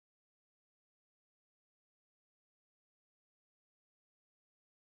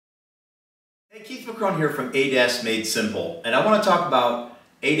Hey, Keith McCrone here from ADAS Made Simple, and I want to talk about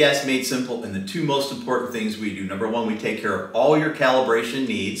ADAS Made Simple and the two most important things we do. Number one, we take care of all your calibration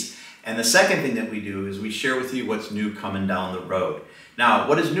needs, and the second thing that we do is we share with you what's new coming down the road. Now,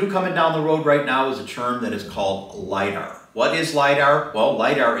 what is new coming down the road right now is a term that is called Lidar. What is Lidar? Well,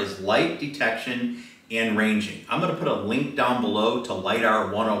 Lidar is light detection and ranging. I'm going to put a link down below to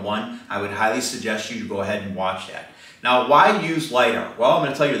Lidar 101. I would highly suggest you to go ahead and watch that. Now, why use Lidar? Well, I'm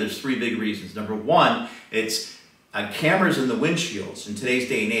going to tell you there's three big reasons. Number one, it's cameras in the windshields. In today's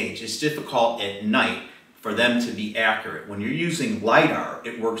day and age, it's difficult at night for them to be accurate. When you're using Lidar,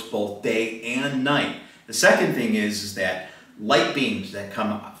 it works both day and night. The second thing is that light beams that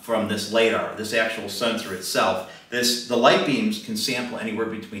come from this Lidar, this actual sensor itself, the light beams can sample anywhere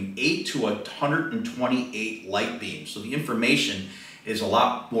between 8 to 128 light beams. So the information is a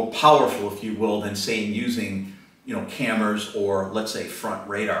lot more powerful, if you will, than saying using cameras or, let's say, front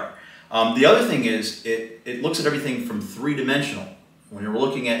radar. The other thing is it looks at everything from three-dimensional. When you're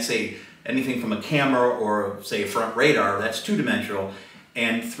looking at, say, anything from a camera or, say, a front radar, that's two-dimensional,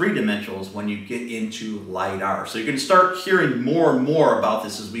 and three-dimensional is when you get into Lidar. So you're going to start hearing more and more about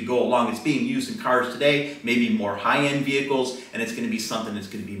this as we go along. It's being used in cars today, maybe more high-end vehicles, and it's going to be something that's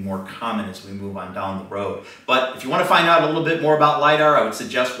going to be more common as we move on down the road. But if you want to find out a little bit more about Lidar, I would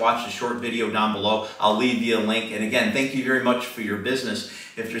suggest watch the short video down below. I'll leave you a link. And again, thank you very much for your business.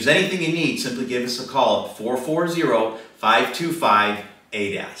 If there's anything you need, simply give us a call at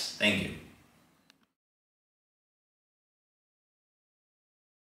 440-525-ADAS. Thank you.